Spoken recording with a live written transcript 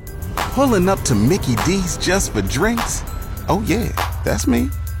Pulling up to Mickey D's just for drinks? Oh yeah, that's me.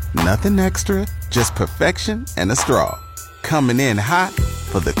 Nothing extra, just perfection and a straw. Coming in hot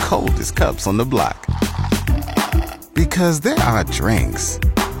for the coldest cups on the block. Because there are drinks.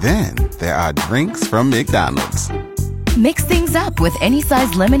 Then there are drinks from McDonald's. Mix things up with any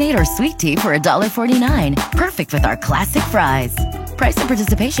size lemonade or sweet tea for $1.49. Perfect with our classic fries. Price and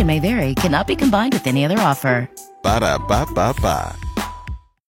participation may vary. Cannot be combined with any other offer. Ba-da-ba-ba-ba.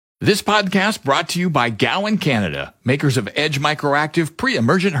 This podcast brought to you by Gowan Canada, makers of Edge Microactive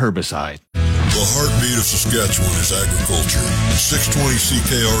pre-emergent herbicide. The heartbeat of Saskatchewan is agriculture. 620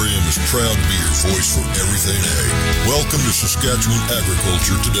 CKRM is proud to be your voice for everything ag. Welcome to Saskatchewan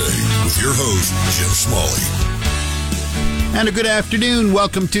Agriculture Today with your host, Jim Smalley. And a good afternoon.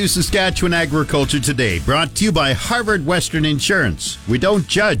 Welcome to Saskatchewan Agriculture Today, brought to you by Harvard Western Insurance. We don't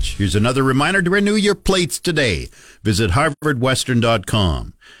judge. Here's another reminder to renew your plates today. Visit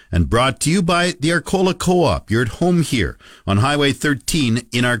harvardwestern.com. And brought to you by the Arcola Co-op. You're at home here on Highway 13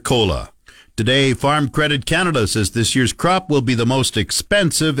 in Arcola. Today, Farm Credit Canada says this year's crop will be the most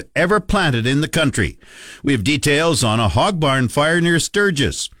expensive ever planted in the country. We have details on a hog barn fire near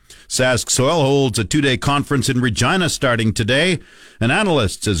Sturgis. Sask Soil holds a two-day conference in Regina starting today. An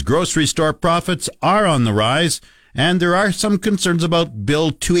analyst says grocery store profits are on the rise, and there are some concerns about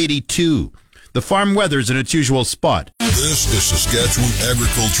Bill 282. The farm weather's in its usual spot. This is Saskatchewan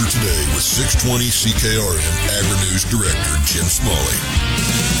Agriculture Today with 620 CKRM Agri-News Director Jim Smalley.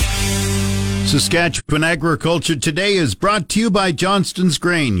 Saskatchewan Agriculture Today is brought to you by Johnston's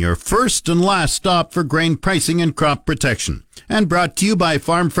Grain, your first and last stop for grain pricing and crop protection. And brought to you by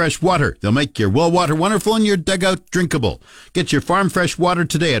Farm Fresh Water. They'll make your well water wonderful and your dugout drinkable. Get your Farm Fresh Water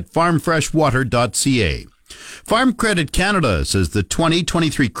today at farmfreshwater.ca. Farm Credit Canada says the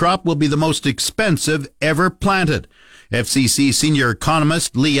 2023 crop will be the most expensive ever planted. FCC senior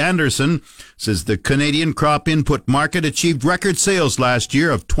economist Lee Anderson says the Canadian crop input market achieved record sales last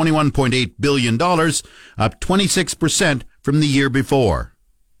year of $21.8 billion, up 26% from the year before.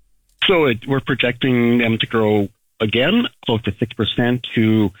 So we're projecting them to grow again, close to 6%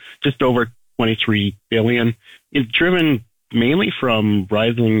 to just over $23 billion. It's driven mainly from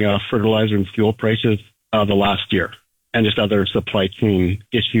rising fertilizer and fuel prices the last year and just other supply chain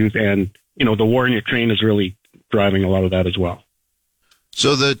issues. And, the war in Ukraine is really driving a lot of that as well.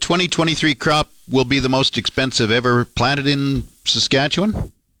 So the 2023 crop will be the most expensive ever planted in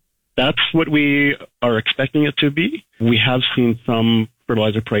Saskatchewan? That's what we are expecting it to be. We have seen some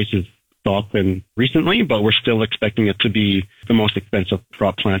fertilizer prices soften recently, but we're still expecting it to be the most expensive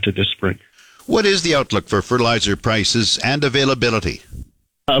crop planted this spring. What is the outlook for fertilizer prices and availability?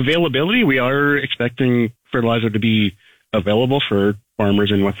 Availability, we are expecting fertilizer to be available for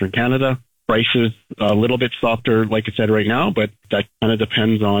farmers in Western Canada. Prices a little bit softer, like I said, right now, but that kind of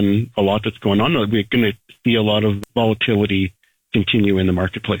depends on a lot that's going on. We're going to see a lot of volatility continue in the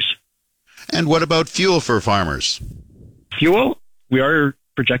marketplace. And what about fuel for farmers? Fuel, we are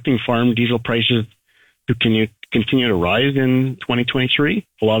projecting farm diesel prices to continue to rise in 2023.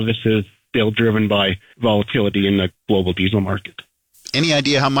 A lot of this is still driven by volatility in the global diesel market. Any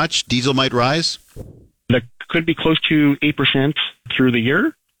idea how much diesel might rise? That could be close to 8% through the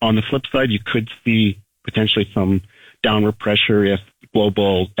year. On the flip side, you could see potentially some downward pressure if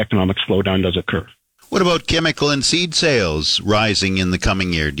global economic slowdown does occur. What about chemical and seed sales rising in the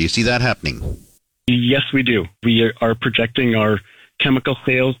coming year? Do you see that happening? Yes, we do. We are projecting our chemical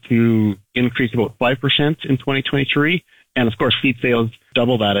sales to increase about 5% in 2023. And of course, seed sales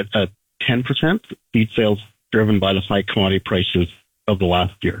double that at 10%. Seed sales driven by the high commodity prices of the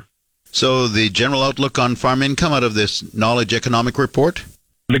last year. So the general outlook on farm income out of this Knowledge Economic Report?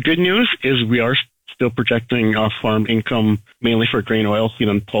 The good news is we are still projecting our farm income, mainly for grain, oilseed,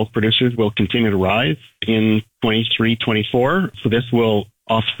 and pulse producers, will continue to rise in 23-24. So this will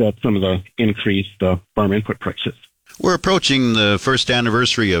offset some of the increased farm input prices. We're approaching the first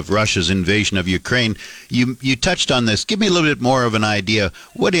anniversary of Russia's invasion of Ukraine. You touched on this. Give me a little bit more of an idea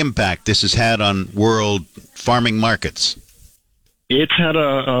what impact this has had on world farming markets. It's had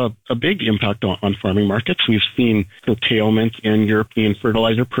a big impact on farming markets. We've seen curtailment in European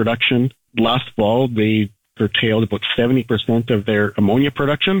fertilizer production. Last fall, they curtailed about 70% of their ammonia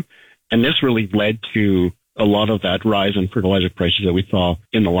production, and this really led to a lot of that rise in fertilizer prices that we saw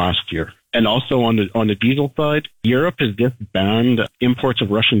in the last year. And also on the diesel side, Europe has just banned imports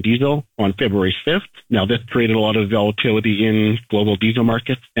of Russian diesel on February 5th. Now, this created a lot of volatility in global diesel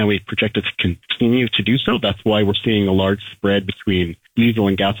markets, and we project it to continue to do so. That's why we're seeing a large spread between diesel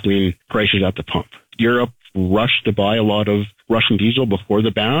and gasoline prices at the pump. Europe rushed to buy a lot of Russian diesel before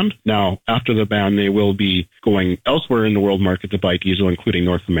the ban. Now, after the ban, they will be going elsewhere in the world market to buy diesel, including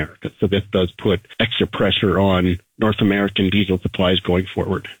North America. So this does put extra pressure on North American diesel supplies going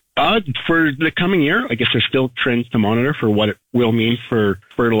forward. For the coming year, I guess there's still trends to monitor for what it will mean for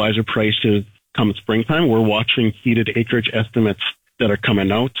fertilizer prices come springtime. We're watching seeded acreage estimates that are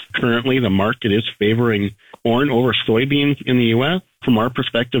coming out. Currently, the market is favoring corn over soybeans in the U.S. From our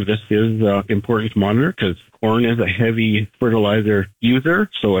perspective, this is important to monitor because corn is a heavy fertilizer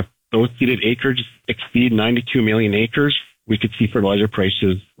user. So if those seeded acres exceed 92 million acres, we could see fertilizer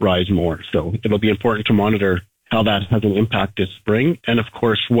prices rise more. So it'll be important to monitor how that has an impact this spring, and of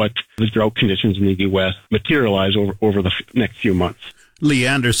course what the drought conditions in the U.S. materialize over the next few months. Lee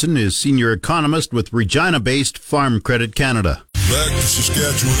Anderson is senior economist with Regina-based Farm Credit Canada. Back to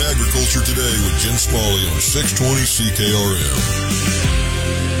Saskatchewan Agriculture Today with Jim Smalley on 620 CKRM.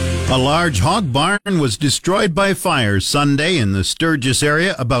 A large hog barn was destroyed by fire Sunday in the Sturgis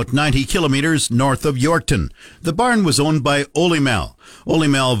area, about 90 kilometers north of Yorkton. The barn was owned by Olymel.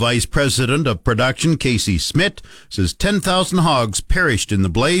 Olymel Vice President of Production Casey Smith says 10,000 hogs perished in the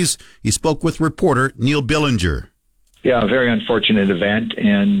blaze. He spoke with reporter Neil Billinger. Yeah, a very unfortunate event,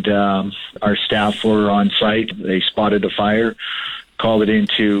 and our staff were on site. They spotted the fire, called it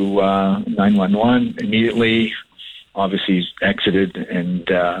into 911 immediately. Obviously exited and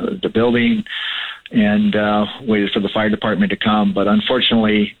the building and waited for the fire department to come. But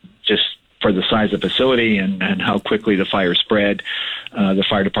unfortunately, just for the size of the facility and how quickly the fire spread, the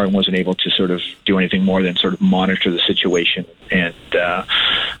fire department wasn't able to sort of do anything more than sort of monitor the situation. And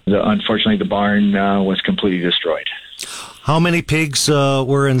unfortunately, the barn was completely destroyed. How many pigs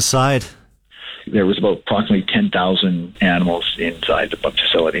were inside? There was about approximately 10,000 animals inside the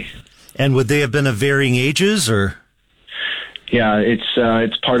facility. And would they have been of varying ages, or? Yeah,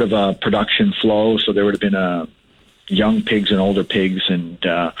 it's part of a production flow, so there would have been young pigs and older pigs and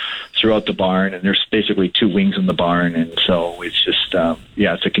throughout the barn, and there's basically two wings in the barn, and so it's just,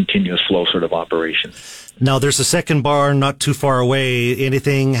 it's a continuous flow sort of operation. Now, there's a second barn not too far away.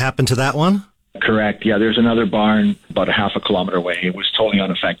 Anything happened to that one? Correct, yeah, there's another barn about a half a kilometer away. It was totally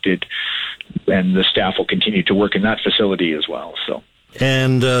unaffected, and the staff will continue to work in that facility as well. So.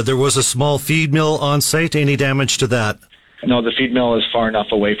 And there was a small feed mill on site. Any damage to that? No, the feed mill is far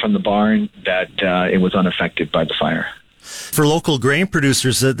enough away from the barn that it was unaffected by the fire. For local grain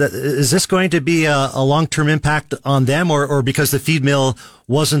producers, is this going to be a long-term impact on them, or because the feed mill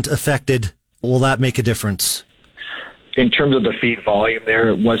wasn't affected, will that make a difference? In terms of the feed volume there,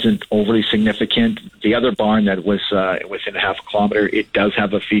 it wasn't overly significant. The other barn that was within a half a kilometer, it does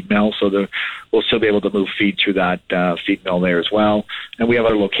have a feed mill, so we'll still be able to move feed through that feed mill there as well. And we have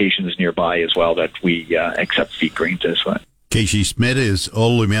other locations nearby as well that we accept feed grains as well. Casey Smith is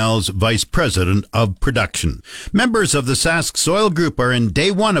Olumel's Vice President of Production. Members of the Sask Soil Group are in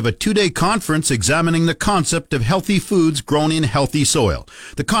day one of a 2-day conference examining the concept of healthy foods grown in healthy soil.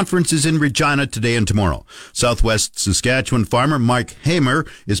 The conference is in Regina today and tomorrow. Southwest Saskatchewan farmer Mark Hamer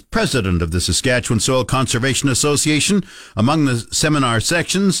is president of the Saskatchewan Soil Conservation Association. Among the seminar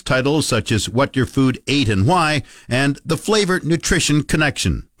sections, titles such as What Your Food Ate and Why and The Flavor Nutrition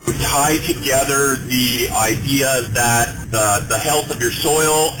Connection. Tie together the idea that the health of your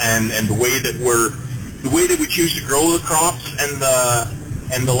soil and the way that we choose to grow the crops and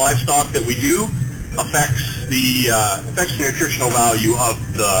the livestock that we do affects the nutritional value of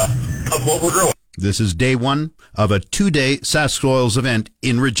what we're growing. This is day one of a 2-day Sask Soils event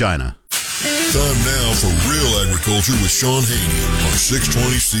in Regina. Time now for Real Agriculture with Sean Haney on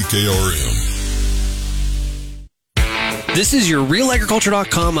 620 CKRM. This is your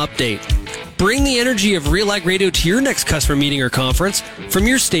RealAgriculture.com update. Bring the energy of Real Ag Radio to your next customer meeting or conference. From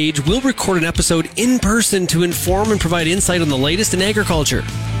your stage, we'll record an episode in person to inform and provide insight on the latest in agriculture.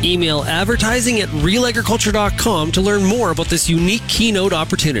 Email advertising@realagriculture.com to learn more about this unique keynote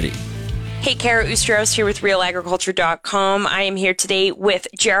opportunity. Hey, Kara Oostros here with RealAgriculture.com. I am here today with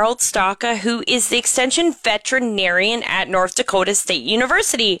Gerald Stocka, who is the Extension Veterinarian at North Dakota State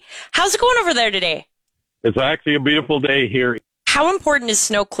University. How's it going over there today? It's actually a beautiful day here. How important is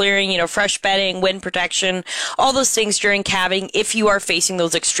snow clearing, fresh bedding, wind protection, all those things during calving if you are facing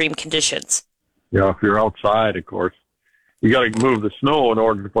those extreme conditions? Yeah, if you're outside, of course, you got to move the snow in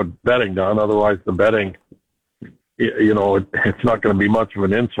order to put bedding down. Otherwise, the bedding, it's not going to be much of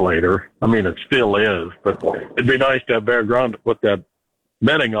an insulator. I mean, it still is, but it'd be nice to have bare ground to put that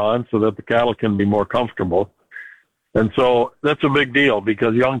bedding on so that the cattle can be more comfortable. And so that's a big deal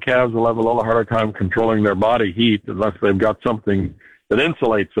because young calves will have a little harder time controlling their body heat unless they've got something that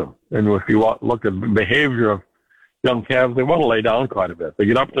insulates them. And if you look at the behavior of young calves, they want to lay down quite a bit. They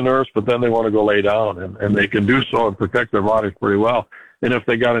get up to nurse, but then they want to go lay down, and they can do so and protect their bodies pretty well. And if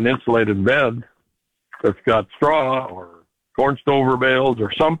they got an insulated bed that's got straw or corn stover bales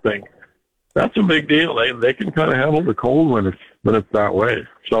or something, that's a big deal. They can kind of handle the cold when it's that way.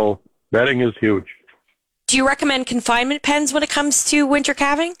 So bedding is huge. Do you recommend confinement pens when it comes to winter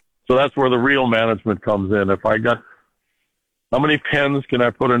calving? So that's where the real management comes in. If I got, how many pens can I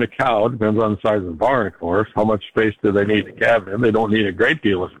put in a cow? Depends on the size of the barn, of course. How much space do they need to calve in? They don't need a great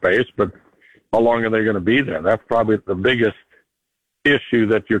deal of space, but how long are they going to be there? That's probably the biggest issue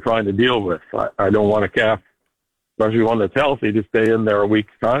that you're trying to deal with. I don't want a calf, especially one that's healthy, to stay in there a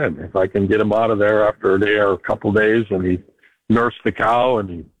week's time. If I can get him out of there after a day or a couple of days and he nursed the cow and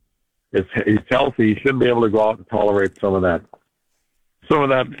he's healthy, he should be able to go out and tolerate some of that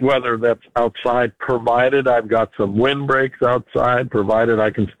weather that's outside, provided I've got some windbreaks outside, provided I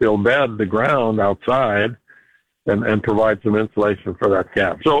can still bed the ground outside and provide some insulation for that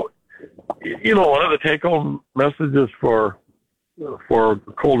calf. So, you know, one of the take-home messages for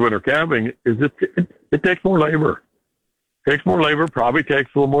cold winter calving is it takes more labor. It takes more labor, probably takes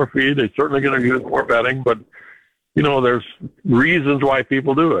a little more feed. They're certainly going to use more bedding, but, you know, there's reasons why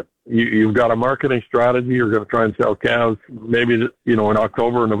people do it. You've got a marketing strategy. You're going to try and sell calves. Maybe, you know, in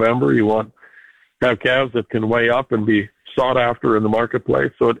October or November, you want to have calves that can weigh up and be sought after in the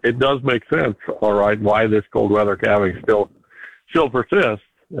marketplace. So it does make sense, all right, why this cold weather calving still persists.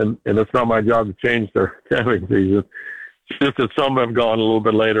 And it's not my job to change their calving season. It's just that some have gone a little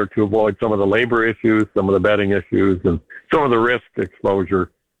bit later to avoid some of the labor issues, some of the bedding issues, and some of the risk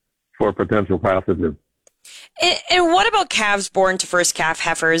exposure for potential pathogens. And what about calves born to first calf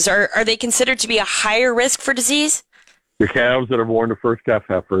heifers? Are they considered to be a higher risk for disease? The calves that are born to first calf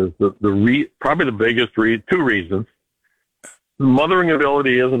heifers, probably the biggest two reasons. Mothering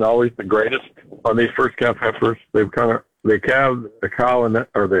ability isn't always the greatest on these first calf heifers. They calve a cow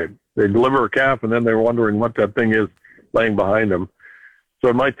they deliver a calf, and then they're wondering what that thing is laying behind them. So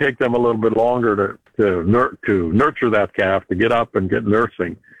it might take them a little bit longer to nurture that calf, to get up and get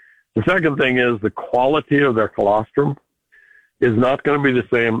nursing. The second thing is the quality of their colostrum is not going to be the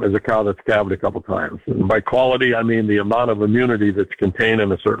same as a cow that's calved a couple times. And by quality, I mean the amount of immunity that's contained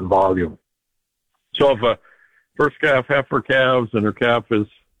in a certain volume. So if a first calf heifer calves and her calf is,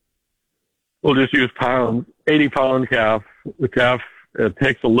 we'll just use 80-pound calf, the calf, it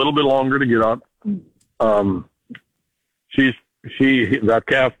takes a little bit longer to get up. That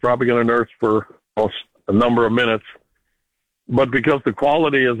calf's probably going to nurse for a number of minutes. But because the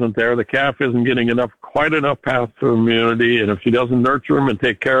quality isn't there, the calf isn't getting quite enough passive immunity. And if she doesn't nurture them and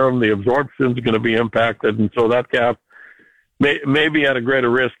take care of them, the absorption is going to be impacted. And so that calf may be at a greater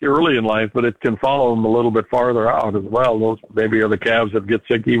risk early in life, but it can follow them a little bit farther out as well. Those maybe are the calves that get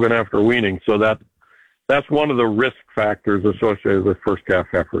sick even after weaning. So that's one of the risk factors associated with first calf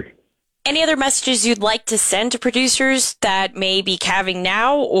heifers. Any other messages you'd like to send to producers that may be calving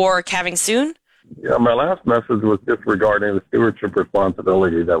now or calving soon? Yeah, my last message was just regarding the stewardship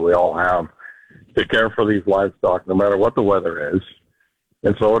responsibility that we all have to care for these livestock, no matter what the weather is.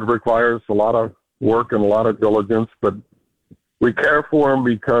 And so it requires a lot of work and a lot of diligence, but we care for them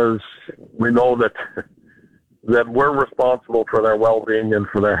because we know that we're responsible for their well-being and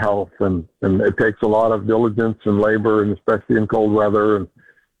for their health. And it takes a lot of diligence and labor, and especially in cold weather. And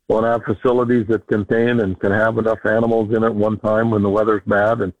we'll have facilities that contain and can have enough animals in at one time when the weather's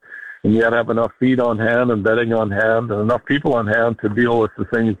bad, and yet have enough feed on hand and bedding on hand and enough people on hand to deal with the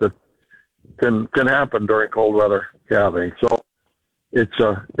things that can happen during cold weather calving. So it's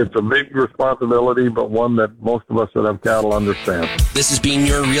a big responsibility, but one that most of us that have cattle understand. This has been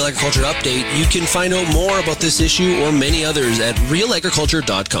your Real Agriculture Update. You can find out more about this issue or many others at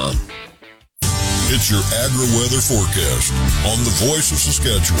realagriculture.com. It's your agri-weather forecast on the Voice of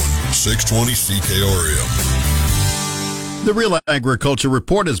Saskatchewan, 620 CKRM. The Real Agriculture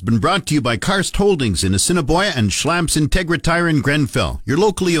Report has been brought to you by Karst Holdings in Assiniboia and Schlamps Integra Tire in Grenfell, your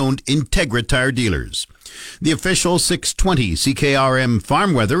locally owned Integra Tire dealers. The official 620 CKRM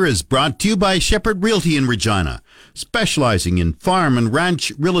farm weather is brought to you by Shepherd Realty in Regina, specializing in farm and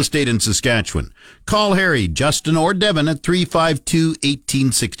ranch real estate in Saskatchewan. Call Harry, Justin, or Devin at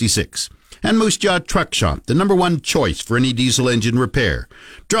 352-1866. And Moose Jaw Truck Shop, the #1 choice for any diesel engine repair.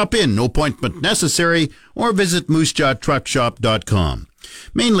 Drop in, no appointment necessary, or visit moosejawtruckshop.com.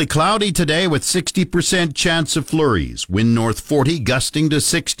 Mainly cloudy today with 60% chance of flurries. Wind north 40, gusting to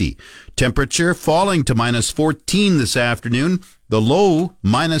 60. Temperature falling to -14 this afternoon. The low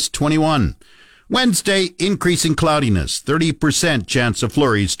 -21. Wednesday, increasing cloudiness, 30% chance of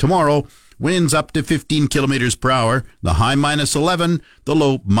flurries tomorrow. Winds up to 15 kilometers per hour. The high -11, the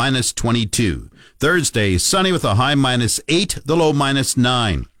low -22. Thursday, sunny with a high -8, the low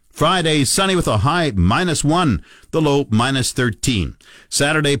 -9. Friday, sunny with a high -1, the low -13.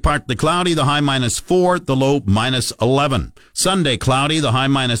 Saturday, partly cloudy, the high -4, the low -11. Sunday, cloudy, the high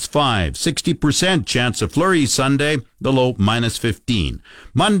 -5, 60% chance of flurries Sunday, the low -15.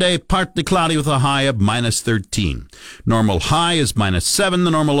 Monday, partly cloudy with a high of -13. Normal high is -7,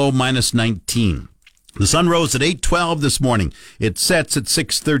 the normal low -19. The sun rose at 8:12 this morning. It sets at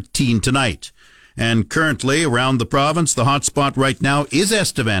 6:13 tonight. And currently around the province, the hot spot right now is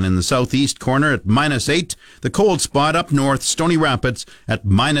Estevan in the southeast corner at -8. The cold spot up north, Stony Rapids, at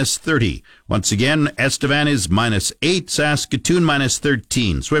 -30. Once again, Estevan is -8, Saskatoon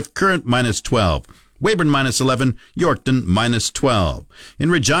 -13, Swift Current -12. Weyburn -11, Yorkton -12.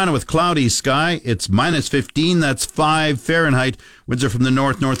 In Regina with cloudy sky, it's -15, that's 5 Fahrenheit. Winds are from the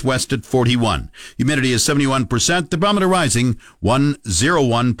north-northwest at 41. Humidity is 71%, the barometer rising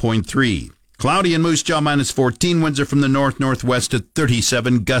 101.3. Cloudy in Moose Jaw -14, winds are from the north-northwest at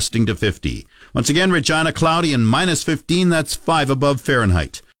 37, gusting to 50. Once again, Regina cloudy and -15, that's 5 above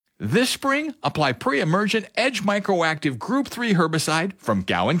Fahrenheit. This spring, apply pre-emergent Edge Microactive Group 3 herbicide from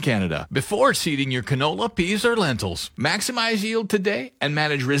Gowan, Canada, before seeding your canola, peas, or lentils. Maximize yield today and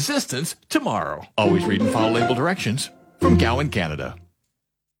manage resistance tomorrow. Always read and follow label directions from Gowan, Canada.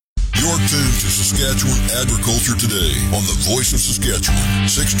 You're tuned to Saskatchewan Agriculture Today on the Voice of Saskatchewan,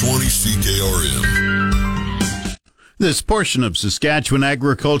 620 CKRM. This portion of Saskatchewan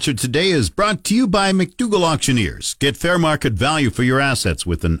Agriculture Today is brought to you by McDougall Auctioneers. Get fair market value for your assets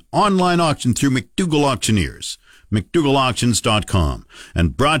with an online auction through McDougall Auctioneers. McDougallAuctions.com.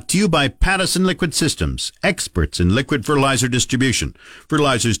 And brought to you by Pattison Liquid Systems, experts in liquid fertilizer distribution.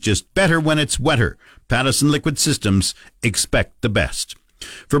 Fertilizer's just better when it's wetter. Pattison Liquid Systems, expect the best.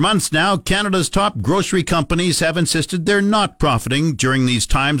 For months now, Canada's top grocery companies have insisted they're not profiting during these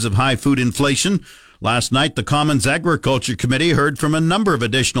times of high food inflation. Last night, the Commons Agriculture Committee heard from a number of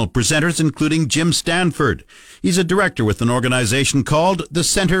additional presenters, including Jim Stanford. He's a director with an organization called the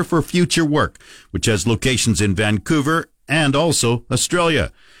Centre for Future Work, which has locations in Vancouver and also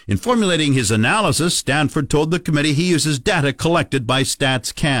Australia. In formulating his analysis, Stanford told the committee he uses data collected by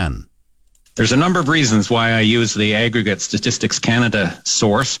StatsCan. There's a number of reasons why I use the Aggregate Statistics Canada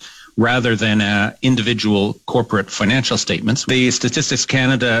source rather than individual corporate financial statements. The Statistics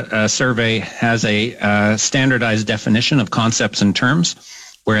Canada survey has a standardized definition of concepts and terms,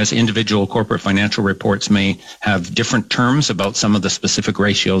 whereas individual corporate financial reports may have different terms about some of the specific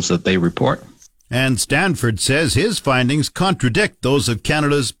ratios that they report. And Stanford says his findings contradict those of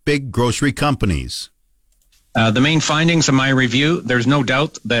Canada's big grocery companies. The main findings of my review, there's no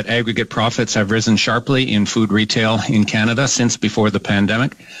doubt that aggregate profits have risen sharply in food retail in Canada since before the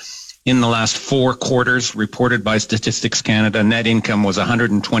pandemic. In the last 4 quarters reported by Statistics Canada, net income was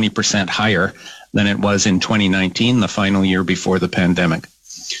 120% higher than it was in 2019, the final year before the pandemic.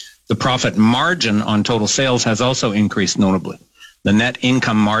 The profit margin on total sales has also increased notably. The net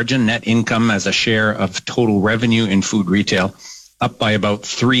income margin, net income as a share of total revenue in food retail, up by about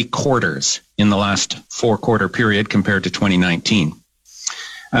 3/4 in the last 4-quarter period compared to 2019.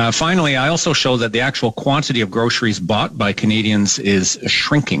 Finally, I also show that the actual quantity of groceries bought by Canadians is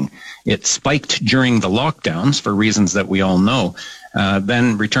shrinking. It spiked during the lockdowns for reasons that we all know,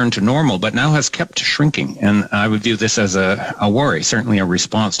 then returned to normal, but now has kept shrinking. And I would view this as a worry, certainly a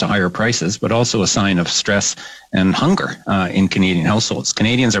response to higher prices, but also a sign of stress and hunger in Canadian households.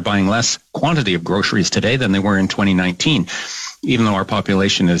 Canadians are buying less quantity of groceries today than they were in 2019, even though our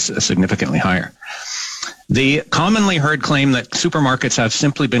population is significantly higher. The commonly heard claim that supermarkets have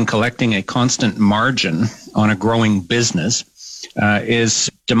simply been collecting a constant margin on a growing business is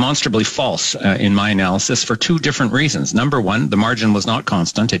demonstrably false in my analysis for 2 different reasons. Number one, the margin was not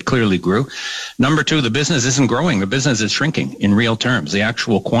constant. It clearly grew. Number 2, the business isn't growing. The business is shrinking in real terms. The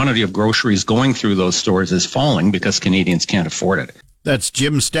actual quantity of groceries going through those stores is falling because Canadians can't afford it. That's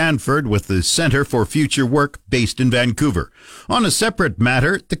Jim Stanford with the Centre for Future Work based in Vancouver. On a separate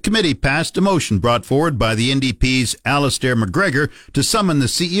matter, the committee passed a motion brought forward by the NDP's Alistair McGregor to summon the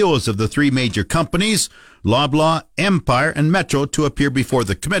CEOs of the 3 major companies, Loblaw, Empire, and Metro, to appear before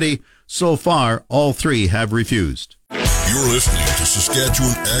the committee. So far, all 3 have refused. You're listening to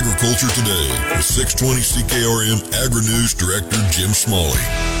Saskatchewan Agriculture Today with 620 CKRM Agri-News Director Jim Smalley.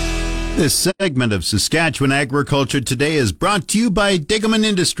 This segment of Saskatchewan Agriculture Today is brought to you by Degelman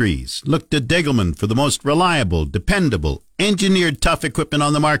Industries. Look to Degelman for the most reliable, dependable, engineered tough equipment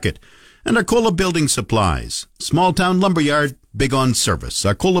on the market. And Arcola Building Supplies. Small town lumberyard, big on service.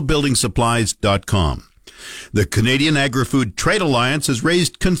 ArcolaBuildingSupplies.com. The Canadian Agri-Food Trade Alliance has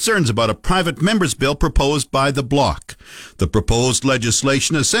raised concerns about a private member's bill proposed by the bloc. The proposed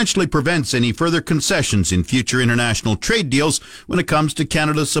legislation essentially prevents any further concessions in future international trade deals when it comes to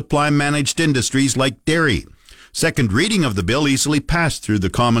Canada's supply-managed industries like dairy. Second reading of the bill easily passed through the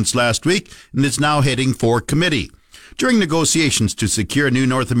Commons last week and is now heading for committee. During negotiations to secure a new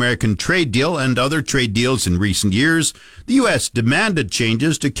North American trade deal and other trade deals in recent years, the U.S. demanded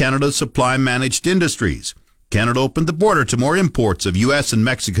changes to Canada's supply-managed industries. Canada opened the border to more imports of U.S. and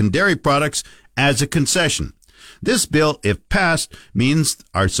Mexican dairy products as a concession. This bill, if passed, means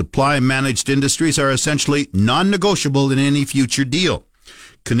our supply-managed industries are essentially non-negotiable in any future deal.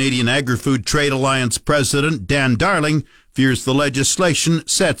 Canadian Agri-Food Trade Alliance President Dan Darling fears the legislation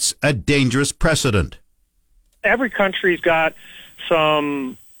sets a dangerous precedent. Every country's got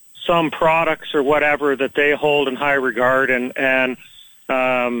some products or whatever that they hold in high regard, and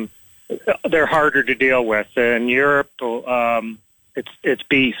they're harder to deal with. In Europe, it's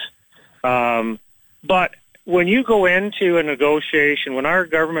beef. But when you go into a negotiation, when our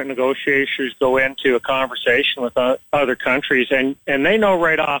government negotiators go into a conversation with other countries, and they know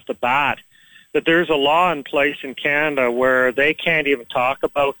right off the bat that there's a law in place in Canada where they can't even talk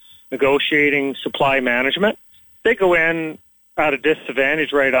about negotiating supply management, they go in at a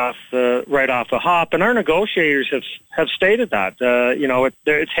disadvantage right off the hop. And our negotiators have stated that.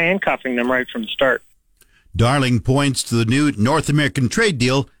 It's handcuffing them right from the start. Darling points to the new North American trade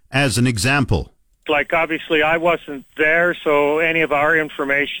deal as an example. Like, obviously, I wasn't there, so any of our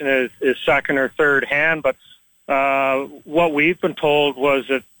information is second or third hand. But what we've been told was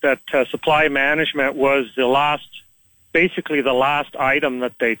that supply management was the last item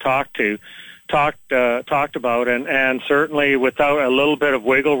that they talked about, and certainly without a little bit of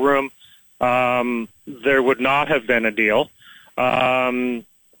wiggle room, there would not have been a deal.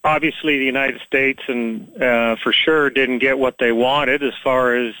 Obviously, the United States and for sure didn't get what they wanted as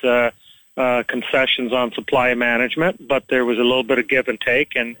far as concessions on supply management, but there was a little bit of give and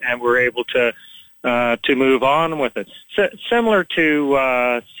take, and we're able to move on with it. Similar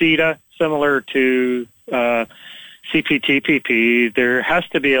to CETA, similar to CPTPP, there has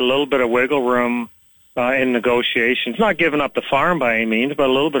to be a little bit of wiggle room in negotiations. Not giving up the farm by any means, but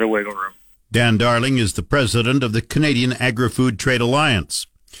a little bit of wiggle room. Dan Darling is the president of the Canadian Agri-Food Trade Alliance.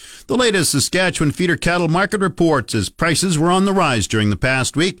 The latest Saskatchewan feeder cattle market reports as prices were on the rise during the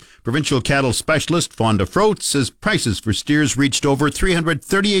past week. Provincial cattle specialist Fonda Froat says prices for steers reached over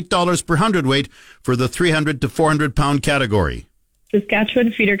 $338 per hundredweight for the 300 to 400 pound category.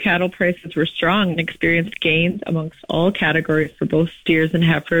 Saskatchewan feeder cattle prices were strong and experienced gains amongst all categories for both steers and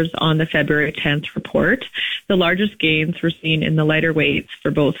heifers on the February 10th report. The largest gains were seen in the lighter weights for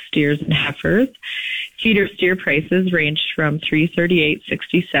both steers and heifers. Feeder steer prices ranged from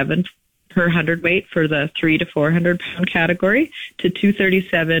 $338.67 per hundredweight for the 3 to 400 pound category to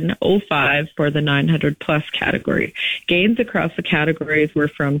 $237.05 for the 900 plus category. Gains across the categories were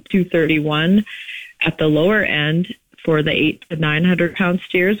from $231 at the lower end for the 8 to 900 pound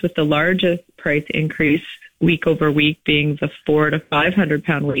steers, with the largest price increase week over week being the 4 to 500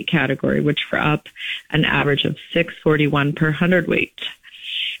 pound weight category, which were up an average of $641 per hundredweight.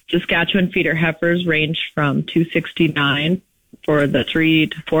 Saskatchewan feeder heifers ranged from $269 for the 3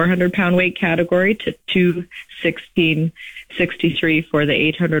 to 400 pound weight category to $216.63 for the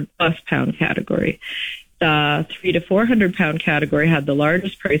 800 plus pound category. The 3 to 400 pound category had the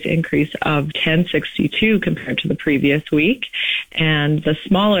largest price increase of $10.62 compared to the previous week, and the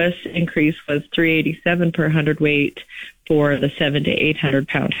smallest increase was $3.87 per hundredweight for the 7 to 800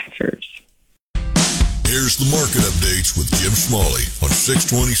 pound heifers. Here's the market updates with Jim Smalley on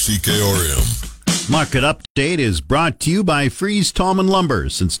 620 CKRM. Market Update is brought to you by Fries Tallman Lumber.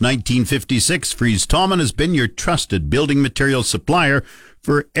 Since 1956, Fries Tallman has been your trusted building material supplier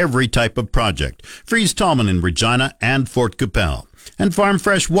for every type of project. Fries Tallman in Regina and Fort Qu'Appelle. And Farm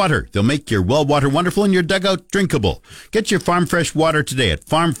Fresh Water. They'll make your well water wonderful and your dugout drinkable. Get your Farm Fresh Water today at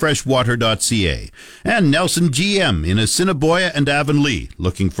farmfreshwater.ca. And Nelson GM in Assiniboia and Avonlea.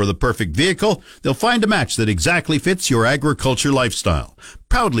 Looking for the perfect vehicle? They'll find a match that exactly fits your agriculture lifestyle.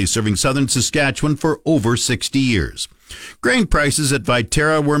 Proudly serving southern Saskatchewan for over 60 years. Grain prices at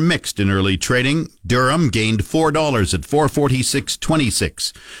Viterra were mixed in early trading. Durum gained $4 at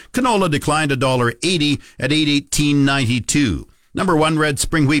 $446.26. Canola declined $1.80 at $818.92. Number 1 red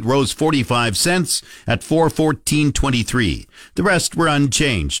spring wheat rose 45 cents at $414.23. The rest were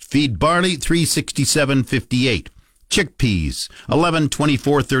unchanged. Feed barley $367.58. Chickpeas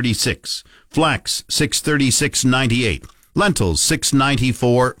 $1124.36. Flax $636.98. Lentils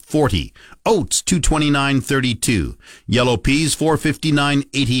 $6.94.40. Oats $2.29.32. Yellow peas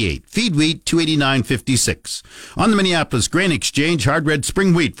 $4.59.88. Feed wheat $2.89.56. On the Minneapolis Grain Exchange, hard red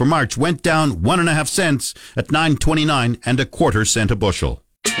spring wheat for March went down 1.5 cents at $9.29 cents a bushel.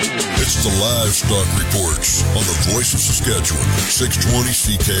 It's the Livestock Reports on the Voice of Saskatchewan, 620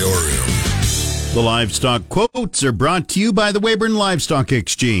 CKRM. The livestock quotes are brought to you by the Weyburn Livestock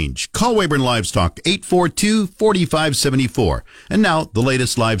Exchange. Call Weyburn Livestock 842-4574. And now, the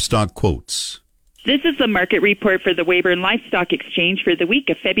latest livestock quotes. This is the market report for the Weyburn Livestock Exchange for the week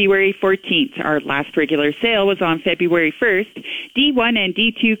of February 14th. Our last regular sale was on February 1st. D1 and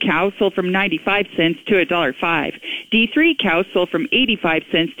D2 cows sold from 95 cents to $1.05. D3 cows sold from 85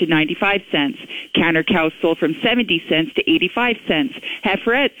 cents to 95 cents. Canner cows sold from 70 cents to 85 cents.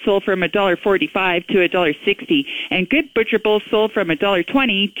 Heiferettes sold from $1.45 to $1.60. And good butcher bulls sold from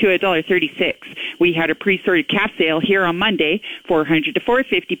 $1.20 to $1.36. We had a pre-sorted calf sale here on Monday. 400 to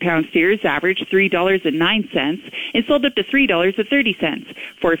 450 pound steers averaged $3.09 and sold up to $3.30.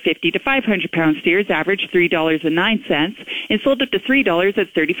 450 to 500 pound steers averaged $3.09 and sold up to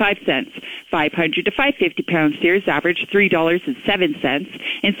 $3.35. 500 to 550 pound steers averaged $3.07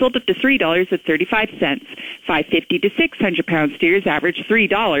 and sold up to $3.35. 550 to 600 pound steers averaged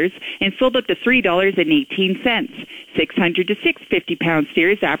 $3 and sold up to $3.18. 600 to 650 pound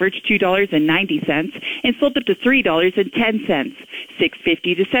steers averaged $2.90 and sold up to $3.10.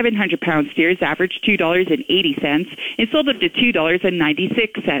 650 to 700 pound steers averaged $2.80 and sold up to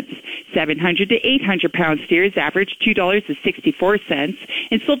 $2.96. 700 to 800 pound steers averaged $2.64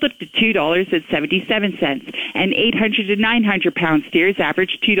 and sold up to $2.77. And 800 to 900 pound steers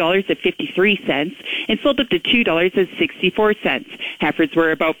averaged $2.53 and sold up to $2.64. Heifers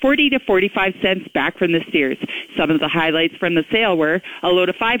were about 40 to 45 cents back from the steers. Some of the highlights from the sale were a load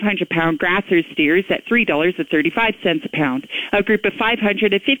of 500 pound Grasser steers at $3.35 a pound, a group of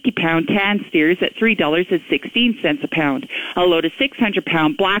 550 pound tan steers at $3.16 a pound, a load of 600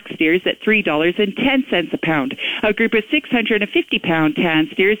 pound black steers at $3.10 a pound, a group of 650 pound tan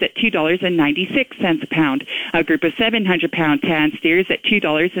steers at $2.96 a pound, a group of 700 pound tan steers at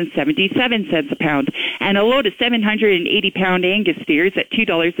 $2.77 a pound, and a load of 780 pound Angus steers at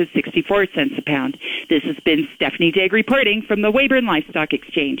 $2.64 a pound. This has been Stephanie Digg reporting from the Weyburn Livestock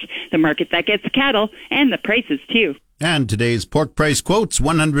Exchange, the market that gets cattle and the prices too. And today's pork price quotes,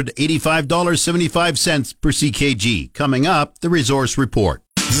 $185.75 per CKG. Coming up, the Resource Report.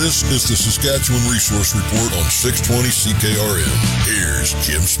 This is the Saskatchewan Resource Report on 620 CKRM. Here's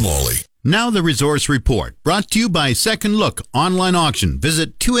Jim Smalley. Now the Resource Report, brought to you by Second Look Online Auction.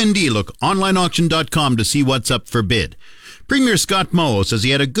 Visit 2ndlookonlineauction.com to see what's up for bid. Premier Scott Moe says he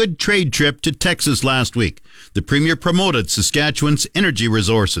had a good trade trip to Texas last week. The Premier promoted Saskatchewan's energy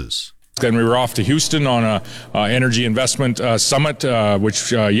resources. Then we were off to Houston on a energy investment summit,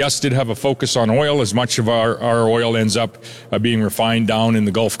 which, yes, did have a focus on oil, as much of our oil ends up being refined down in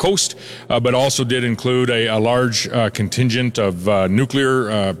the Gulf Coast, but also did include a large contingent of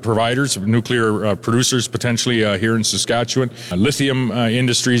nuclear providers, nuclear producers potentially here in Saskatchewan, lithium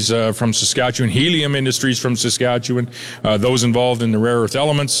industries from Saskatchewan, helium industries from Saskatchewan, those involved in the rare earth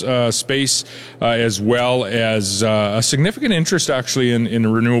elements space, as well as a significant interest actually in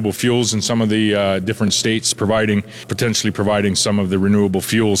renewable fuels in some of the different states potentially providing some of the renewable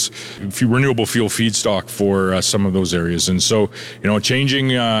fuel feedstock for some of those areas. And so,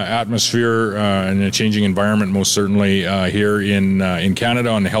 changing atmosphere and a changing environment most certainly here in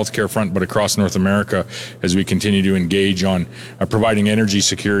Canada on the healthcare front, but across North America as we continue to engage on providing energy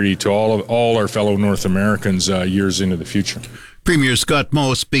security to all our fellow North Americans years into the future. Premier Scott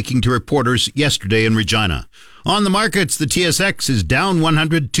Moe speaking to reporters yesterday in Regina. On the markets, the TSX is down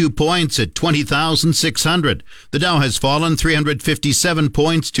 102 points at 20,600. The Dow has fallen 357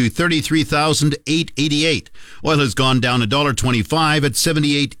 points to 33,888. Oil has gone down $1.25 at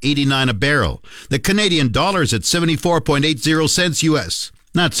 78.89 a barrel. The Canadian dollar is at 74.80 cents US.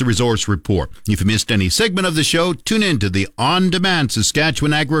 That's the Resource Report. If you missed any segment of the show, tune in to the on-demand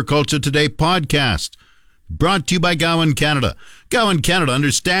Saskatchewan Agriculture Today podcast. Brought to you by Gowan Canada. Gowan Canada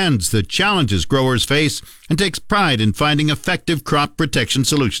understands the challenges growers face and takes pride in finding effective crop protection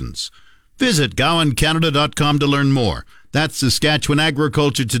solutions. Visit GowanCanada.com to learn more. That's Saskatchewan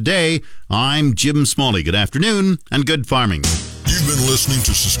Agriculture Today. I'm Jim Smalley. Good afternoon and good farming. You've been listening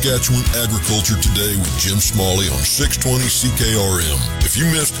to Saskatchewan Agriculture Today with Jim Smalley on 620 CKRM. If you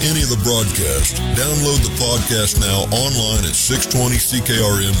missed any of the broadcast, download the podcast now online at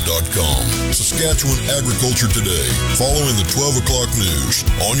 620ckrm.com. Saskatchewan Agriculture Today, following the 12 o'clock news,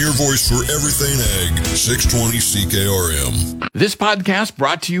 on your voice for everything ag, 620 CKRM. This podcast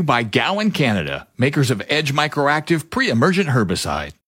brought to you by Gowan Canada, makers of Edge Microactive pre-emergent herbicide.